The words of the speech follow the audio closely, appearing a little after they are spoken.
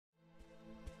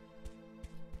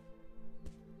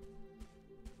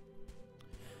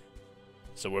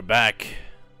So we're back,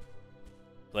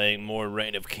 playing more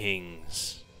Reign of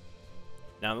Kings.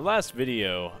 Now in the last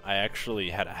video, I actually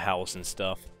had a house and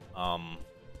stuff.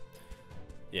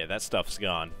 Yeah, that stuff's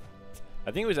gone.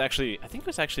 I think it was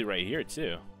actually right here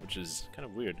too, which is kind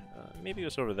of weird. Maybe it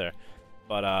was over there,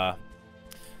 but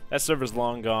that server's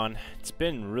long gone. It's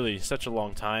been really such a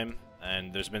long time,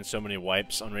 and there's been so many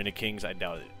wipes on Reign of Kings. I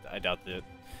doubt that,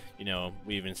 you know,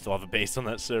 we even still have a base on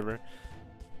that server.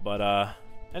 But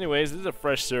anyways, this is a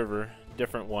fresh server,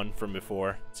 different one from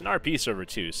before. It's an RP server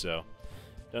too, so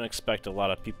don't expect a lot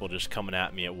of people just coming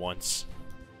at me at once,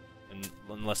 and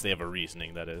unless they have a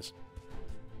reasoning, that is,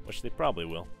 which they probably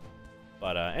will.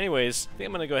 But anyways, I think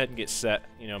I'm gonna go ahead and get set.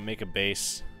 You know, make a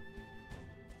base,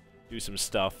 do some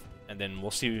stuff, and then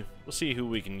we'll see who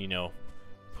we can, you know,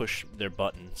 push their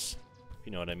buttons, if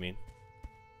you know what I mean.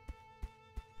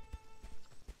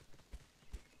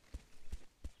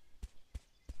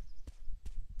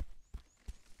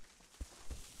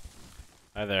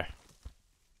 Hi there.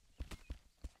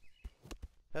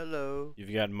 Hello.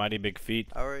 You've got mighty big feet.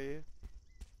 How are you?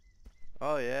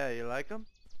 Oh yeah, you like them?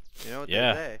 You know what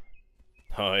Yeah. they say?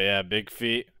 Oh yeah, big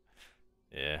feet.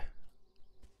 Yeah.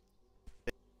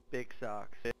 Big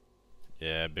socks.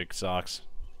 Yeah, big socks.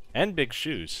 And big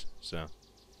shoes, so.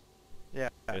 Yeah.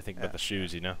 Gotta think about the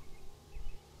shoes, you know?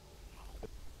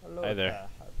 Hello. Hi there.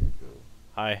 How do you do?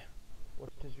 Hi.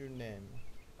 What is your name?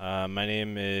 My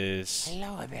name is...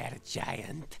 Hello there,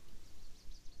 giant.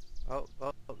 Oh,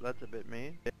 that's a bit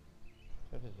mean. That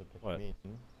is a bit What? mean.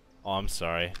 Oh, I'm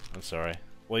sorry. I'm sorry.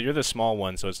 Well, you're the small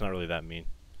one, so it's not really that mean,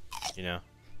 you know?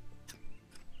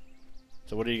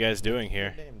 So what are you guys doing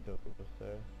here? Name,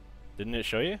 sir. Didn't it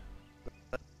show you?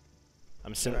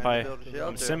 I'm Trying to Senpai. build a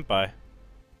I'm shelter. Senpai.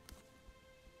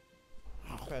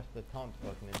 Press the taunt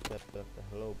button instead of the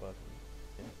hello button.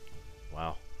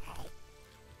 Wow.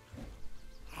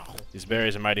 These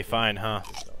berries are mighty fine, huh?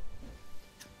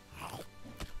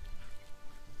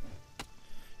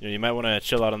 You know, you might want to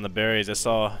chill out on the berries. I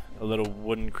saw a little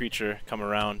wooden creature come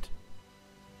around.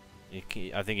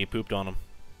 I think he pooped on him.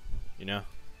 You know?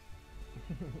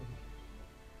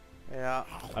 Yeah.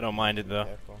 I don't mind it though.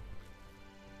 Careful.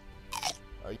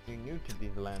 Are you new to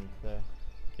these lands, sir?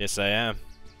 Yes, I am.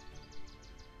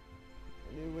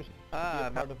 You wish to be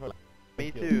a part of our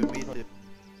me too, me too.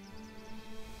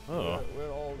 Oh,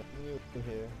 We're all new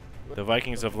here. the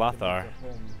Vikings of Lothar.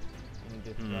 In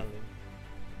this Hmm. valley.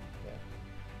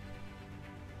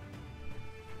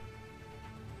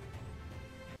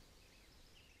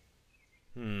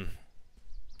 Hmm.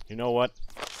 You know what?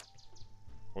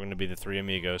 We're gonna be the three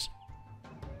amigos.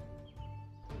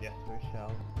 Yes, we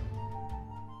shall.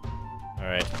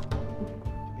 Alright.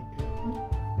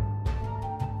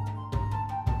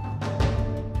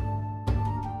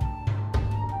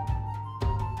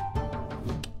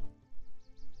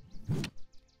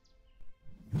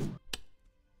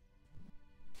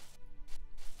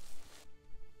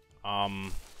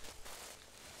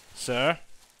 Sir?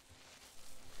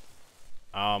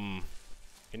 Can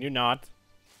you not?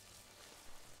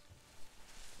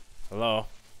 Hello?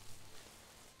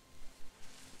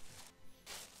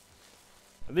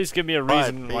 At least give me a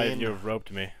reason why you've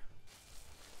roped me.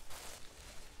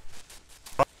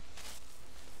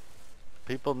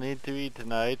 People need to eat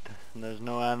tonight, and there's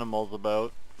no animals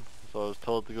about, so I was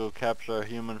told to go capture a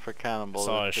human for I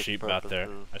cannibalistic saw a sheep back there.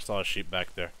 purposes. I saw a sheep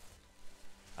back there.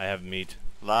 I have meat.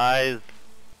 Lies.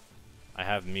 I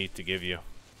have meat to give you.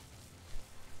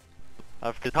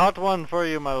 I've caught one for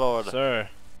you, my lord. Sir.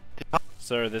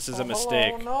 Sir, this is a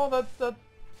mistake. Oh no, is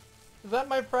that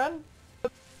my friend?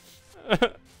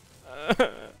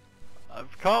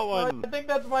 I've caught one. I think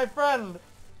that's my friend.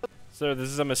 Sir, this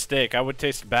is a mistake. I would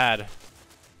taste bad.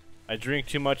 I drink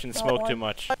too much and smoke too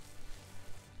much.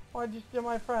 Why'd you steal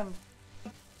my friend?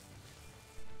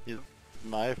 He's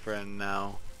my friend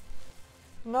now.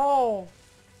 No.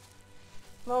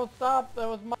 No, stop. That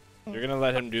was my. You're gonna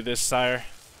let him do this, sire?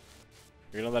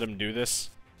 You're gonna let him do this?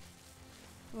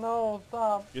 No,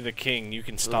 stop. You're the king. You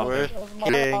can The stop him. worst That was my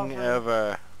king offering.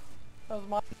 ever. That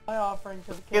was my offering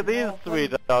to the king. Look at these No, sweet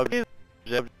please.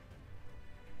 dogs.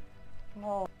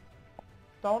 No.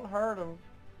 Don't hurt him.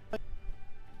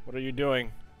 What are you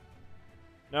doing?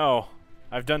 No.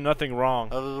 I've done nothing wrong.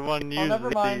 I was the one use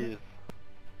never mind. these.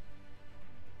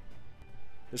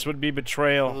 This would be I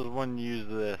betrayal. was the one use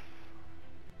this.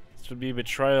 This would be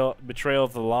betrayal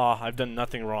of the law. I've done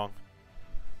nothing wrong.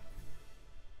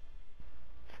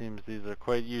 Seems these are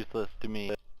quite useless to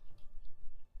me.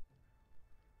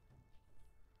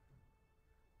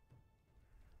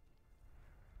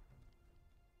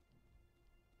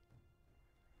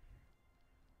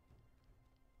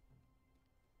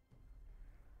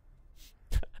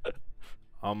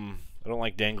 I don't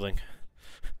like dangling.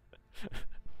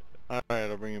 Alright,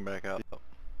 I'll bring him back out.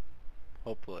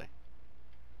 Hopefully.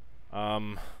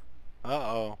 Uh-oh.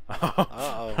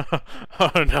 Uh-oh.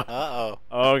 Oh no. Uh-oh.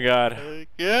 Oh god.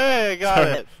 Okay, I got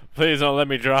Sorry. it. Please don't let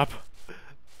me drop.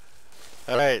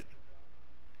 Alright.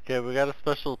 Okay, we got a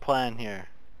special plan here.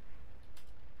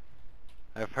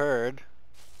 I've heard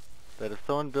that if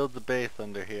someone builds a base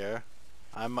under here,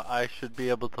 I should be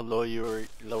able to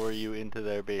lower you into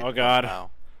their base. Oh god. Now.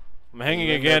 I'm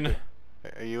hanging again.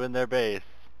 Are you in their base?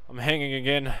 I'm hanging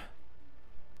again.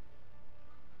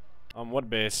 What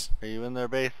base? Are you in their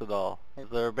base at all? Is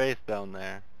there a base down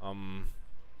there?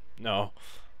 No.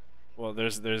 Well,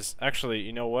 there's actually,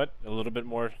 you know what? A little bit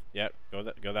more. Yeah, go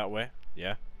that way.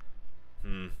 Yeah.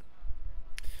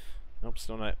 Nope,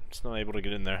 still not able to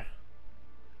get in there.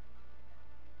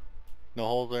 No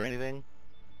holes or anything?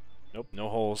 Nope, no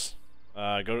holes.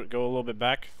 Go a little bit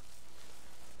back.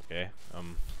 Okay.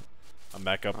 I'm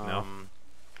back up now.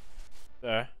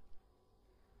 There.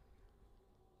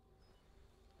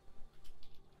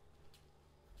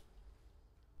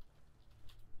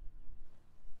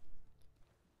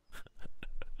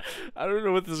 I don't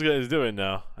know what this guy is doing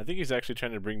now. I think he's actually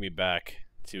trying to bring me back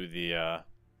to the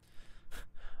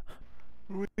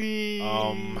Wee.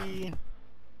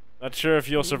 Not sure if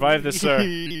you'll survive this, sir.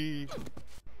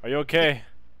 Are you okay?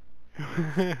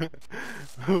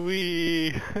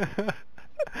 Wee.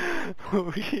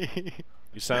 Wee.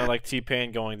 You sounded like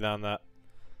T-Pain going down that.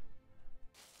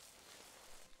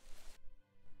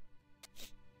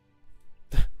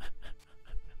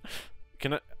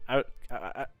 Can I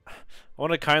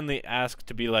want to kindly ask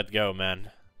to be let go, man.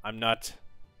 I'm not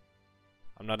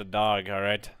a dog,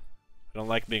 alright? I don't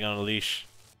like being on a leash.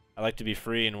 I like to be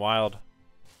free and wild.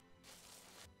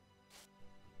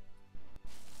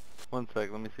 One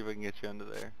sec, let me see if I can get you under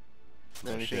there. Is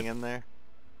there anything in there?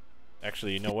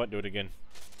 Actually, you know what? Do it again.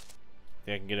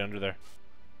 Think I can get under there.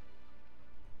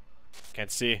 Can't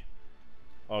see.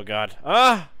 Oh god.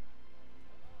 Ah!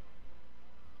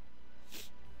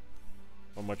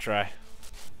 One more try.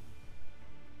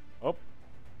 Oh.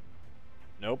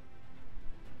 Nope.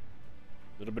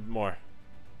 A little bit more.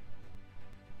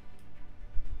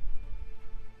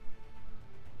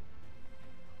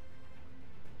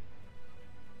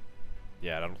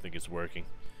 Yeah, I don't think it's working.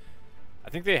 I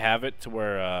think they have it to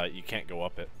where you can't go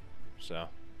up it. So.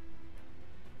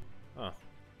 Huh.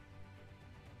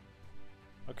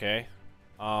 Okay.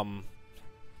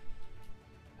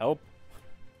 Help.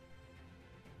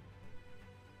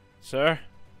 Sir?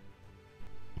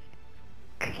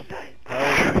 Help.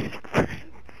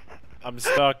 I'm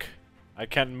stuck. I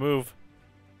can't move.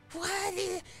 What?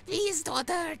 Please don't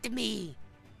hurt me.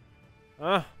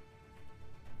 Huh?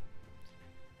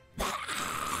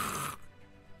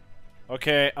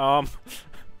 Okay, I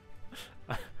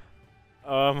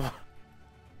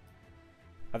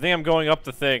think I'm going up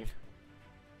the thing.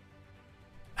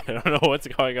 I don't know what's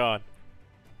going on.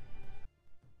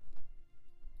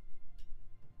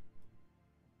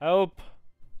 Help!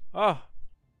 Oh.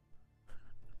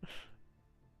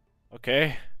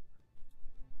 Okay.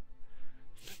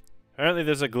 Apparently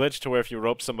there's a glitch to where if you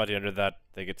rope somebody under that,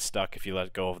 they get stuck if you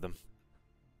let go of them.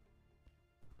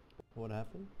 What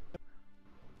happened?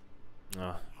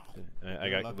 Oh, I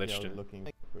got glitched I was in. looking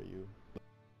for you.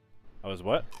 I was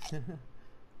what?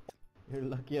 You're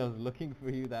lucky I was looking for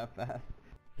you that fast.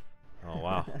 Oh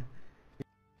wow.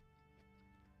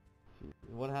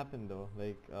 What happened though?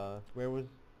 Like,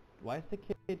 why is the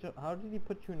cage, how did he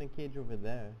put you in a cage over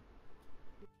there?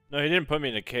 No, he didn't put me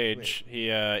in a cage.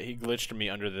 Wait. He glitched me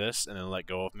under this and then let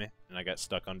go of me, and I got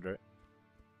stuck under it.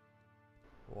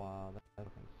 Wow, that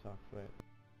sucks, right?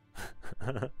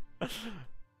 I'm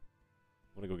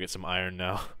gonna go get some iron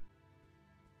now.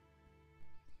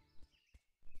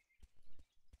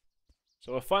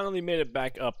 So I finally made it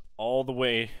back up all the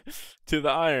way to the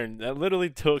iron. That literally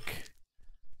took,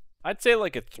 I'd say,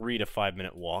 like a 3 to 5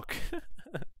 minute walk.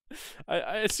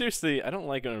 I seriously, I don't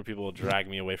like when people drag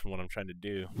me away from what I'm trying to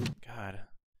do. God.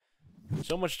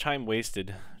 So much time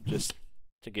wasted just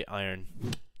to get iron.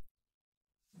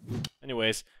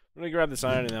 Anyways, I'm gonna grab this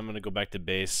iron and then I'm gonna go back to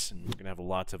base, and we're gonna have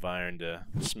lots of iron to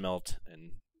smelt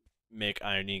and make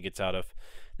iron ingots out of.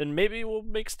 Then maybe we'll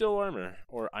make steel armor,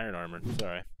 or iron armor,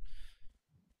 sorry.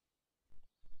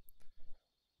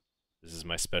 This is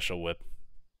my special whip.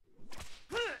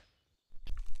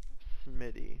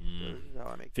 Smitty. So this is how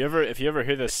I make If you ever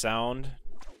hear this sound,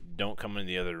 don't come in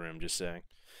the other room, just saying.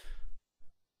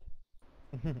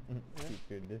 Keep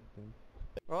your distance.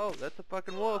 Oh, that's a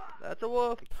fucking wolf. That's a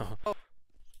wolf. Oh.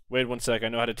 Wait 1 sec, I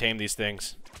know how to tame these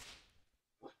things.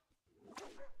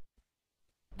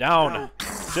 Down!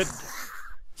 Sit!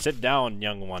 Sit down,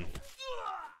 young one.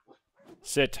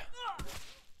 Sit.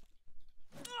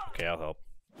 Okay, I'll help.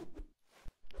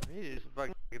 You need to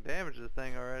fucking damage this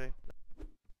thing already.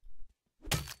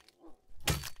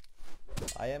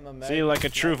 I am a See, like a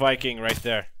true Viking right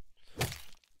there.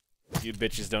 You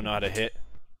bitches don't know how to hit.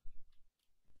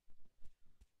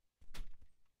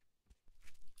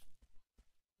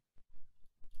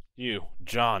 You,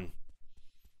 John.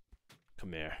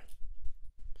 Come here.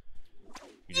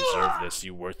 You deserve this,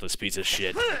 you worthless piece of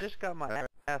shit. I just got my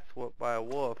ass whooped by a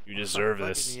wolf. You deserve I'm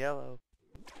this. fucking yellow.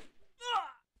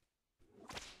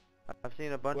 I've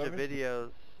seen a bunch of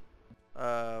videos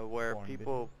where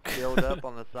people build up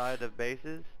on the side of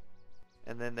bases,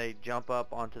 and then they jump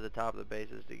up onto the top of the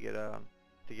bases to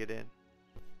get in.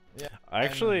 Yeah. I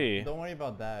actually don't worry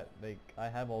about that. Like I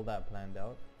have all that planned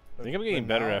out. I think I'm getting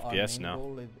better FPS our now. main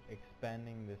goal is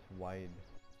expanding this wide.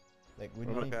 Like we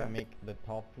need to make the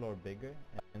top floor bigger,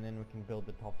 and then we can build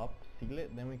the top up, seal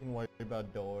it. Then we can worry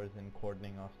about doors and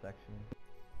cordoning off sections.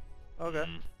 Okay.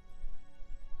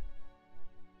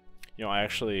 You know, I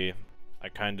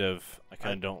kind of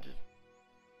don't.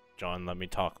 John, let me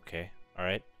talk, okay? All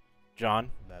right, John.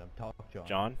 Let him talk, John.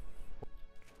 John.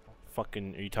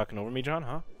 Fucking, are you talking over me, John?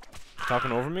 Huh? You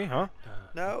talking over me, huh?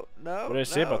 No. What did I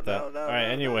say about that? All right.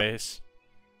 Anyways,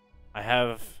 I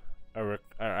have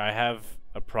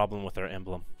a problem with our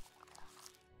emblem.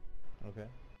 Okay.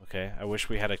 Okay. I wish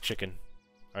we had a chicken.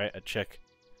 All right, a chick,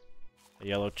 a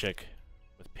yellow chick,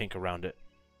 with pink around it.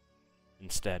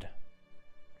 Instead.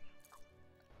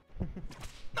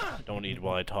 Don't eat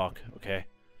while I talk, okay?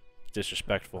 It's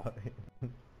disrespectful.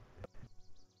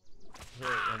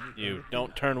 You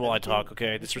don't turn while I talk,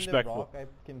 okay? Disrespectful. I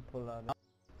can pull out.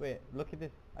 Wait, look at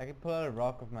this. I can pull out a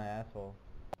rock of my asshole.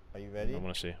 Are you ready? I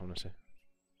wanna see.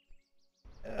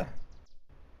 Well,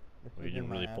 you didn't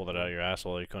really pull that out of your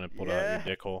asshole. You couldn't pull it out of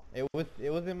your dick hole. It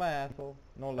was in my asshole.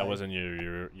 No lie. That wasn't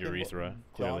your urethra.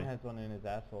 Clearly. John has one in his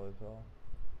asshole as well.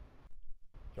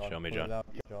 Show me, John.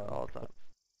 All the time.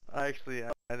 I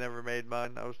never made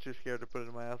mine. I was too scared to put it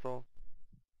in my asshole.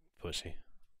 Pussy.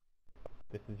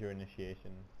 This is your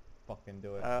initiation. Fucking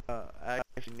do it. I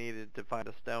actually needed to find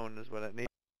a stone is what I need.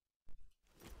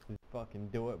 Just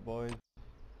fucking do it, boys.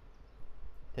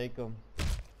 Take them.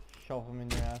 Shove them in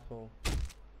your asshole.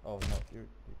 Oh no, you're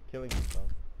killing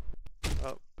yourself.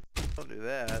 Oh, don't do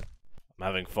that. I'm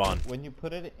having fun. When you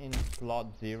put it in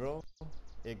slot 0,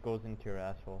 it goes into your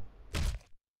asshole.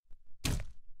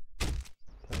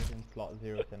 Put it in slot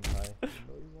 0, senpai.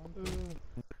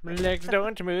 My legs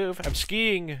don't move. I'm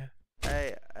skiing.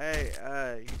 Hey,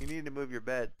 you need to move your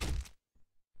bed.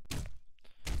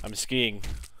 I'm skiing.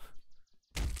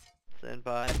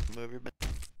 Senpai, move your bed.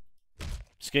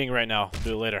 Skiing right now.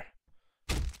 Do it later.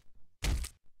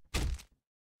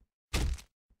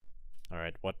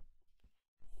 Alright, what?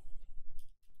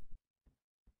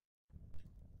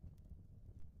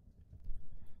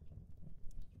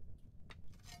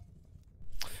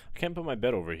 I can't put my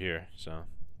bed over here, so...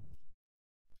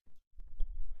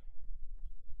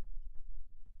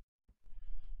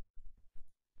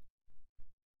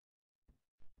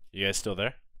 You guys still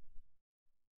there?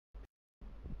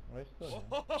 We're still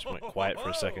here. Just went quiet for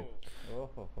a second.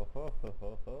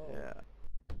 Yeah.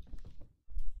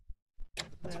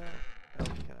 What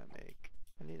else can I make?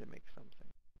 I need to make something.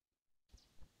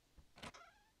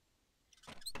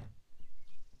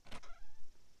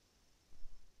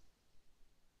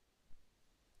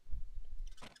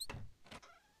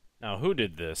 Now, who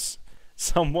did this?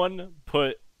 Someone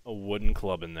put a wooden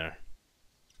club in there.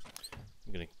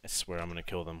 I swear I'm gonna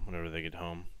kill them whenever they get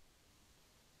home.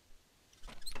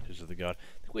 Because of the god.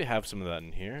 I think we have some of that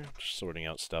in here. Just sorting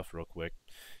out stuff real quick.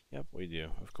 Yep, we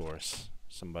do, of course.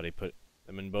 Somebody put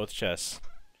them in both chests.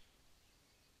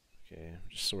 Okay,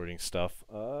 just sorting stuff.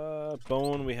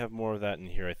 Bone, we have more of that in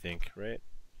here, I think, right?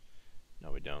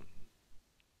 No, we don't.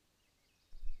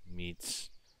 Meats.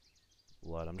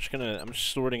 Blood. I'm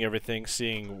just sorting everything,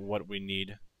 seeing what we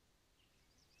need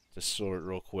to sort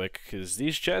real quick, because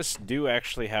these chests do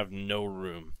actually have no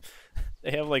room.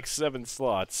 They have like 7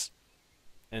 slots,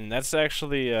 and that's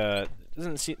actually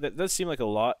that does seem like a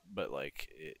lot, but like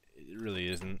it really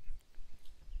isn't.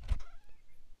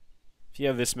 If you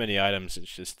have this many items,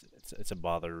 it's just it's a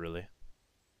bother really.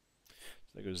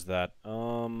 So there goes that. We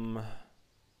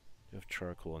have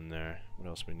charcoal in there. What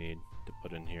else we need to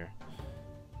put in here?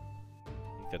 I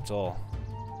think that's all.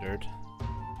 Dirt.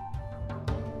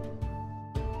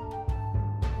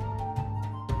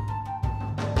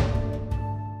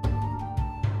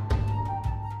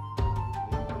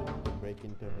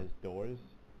 Into his doors,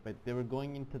 but they were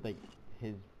going into like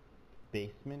his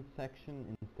basement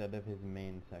section instead of his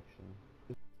main section.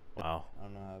 Wow. I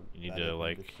don't know how You need that to even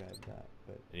like, describe that,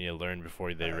 but you need to learn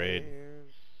before they raid.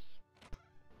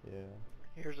 yeah.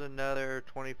 Here's another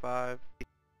 25.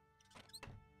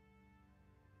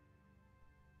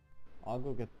 I'll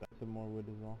go get some more wood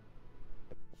as well.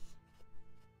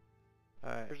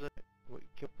 Alright, here's a... Wait,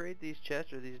 can we upgrade these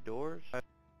chests or these doors?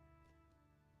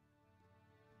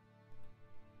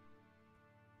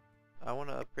 I want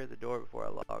to upgrade the door before I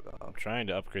log I'm off. trying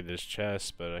to upgrade this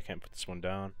chest, but I can't put this one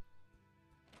down.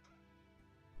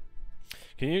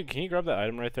 Can you grab that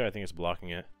item right there? I think it's blocking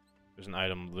it. There's an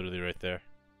item literally right there.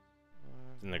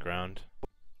 It's in the ground.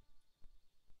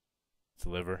 It's a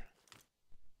liver.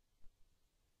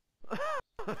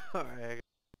 Alright.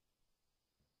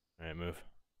 Alright, move.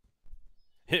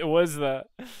 It was that.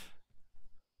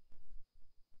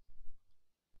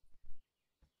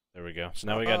 There we go. So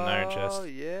now we got an iron chest. Oh,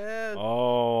 yeah. Oh,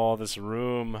 all this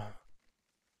room.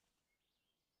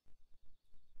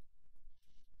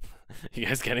 You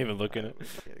guys can't even look in it.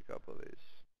 We need a couple of these.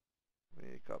 We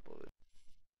need a couple of these.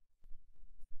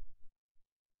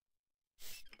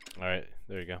 Alright,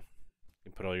 there you go. You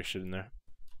can put all your shit in there.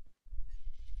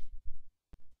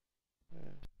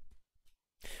 Yeah.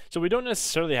 So we don't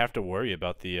necessarily have to worry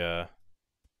about the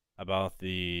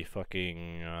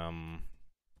fucking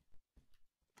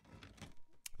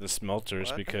the smelters,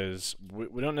 What? because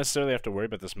we don't necessarily have to worry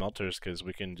about the smelters because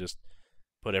we can just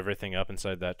put everything up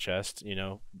inside that chest, you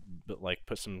know, but like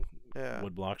put some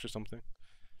wood blocks or something.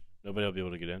 Nobody will be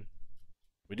able to get in.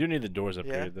 We do need the doors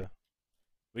upgraded though.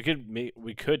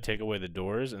 We could take away the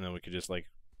doors and then we could just like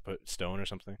put stone or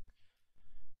something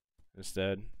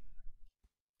instead.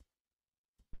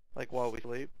 Like while we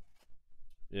sleep?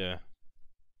 Yeah.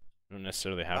 We don't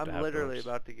necessarily have to have I'm literally doors.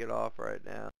 about to get off right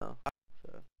now. So.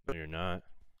 No, you're not.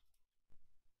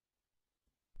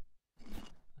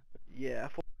 Yeah,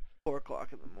 4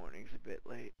 o'clock in the morning's a bit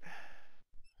late.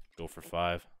 Go for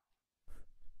 5.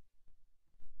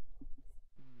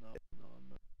 No,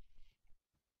 no.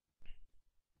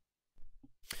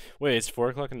 Wait, it's 4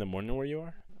 o'clock in the morning where you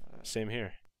are? Same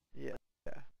here. Yeah.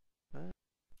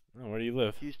 Oh, where do you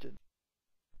live? Houston.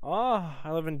 Oh,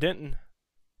 I live in Denton.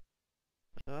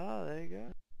 Oh, there you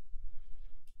go.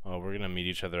 Oh, we're gonna meet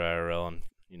each other IRL and,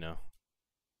 you know,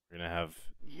 we're gonna have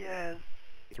Yes.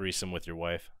 threesome with your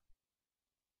wife.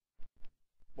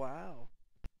 Wow.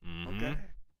 Mm-hmm.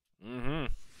 Okay.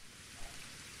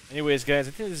 Anyways, guys,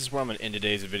 I think this is where I'm gonna end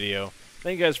today's video.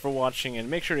 Thank you guys for watching, and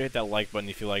make sure to hit that like button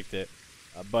if you liked it.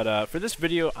 But for this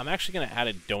video, I'm actually gonna add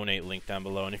a donate link down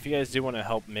below, and if you guys do want to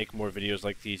help make more videos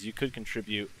like these, you could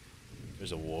contribute.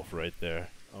 There's a wolf right there.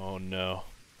 Oh no.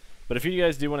 But if you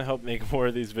guys do want to help make more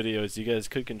of these videos, you guys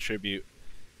could contribute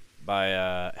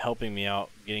by helping me out,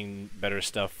 getting better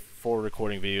stuff for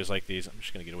recording videos like these. I'm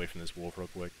just gonna get away from this wolf real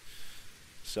quick.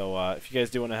 So if you guys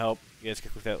do want to help, you guys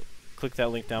can click that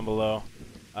link down below.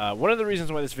 One of the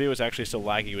reasons why this video was actually so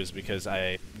laggy was because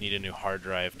I need a new hard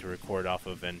drive to record off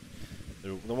of, and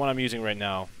the one I'm using right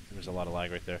now, there's a lot of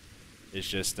lag right there, is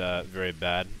just very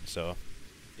bad. So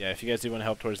yeah, if you guys do want to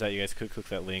help towards that, you guys could click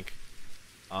that link.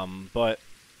 But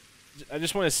I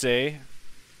just want to say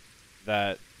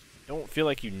that don't feel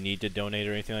like you need to donate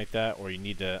or anything like that, or you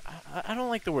need to... I don't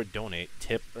like the word donate,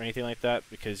 tip, or anything like that,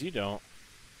 because you don't.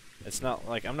 It's not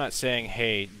like... I'm not saying,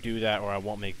 hey, do that or I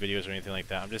won't make videos or anything like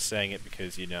that. I'm just saying it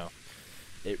because, you know,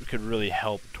 it could really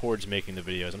help towards making the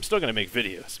videos. I'm still going to make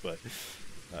videos, but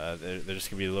they're just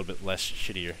going to be a little bit less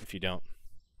shittier if you don't.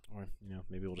 Or, you know,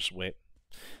 maybe we'll just wait.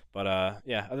 But,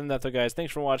 yeah, other than that, though, guys,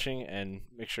 thanks for watching, and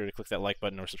make sure to click that like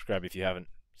button or subscribe if you haven't.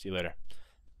 See you later.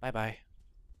 Bye-bye.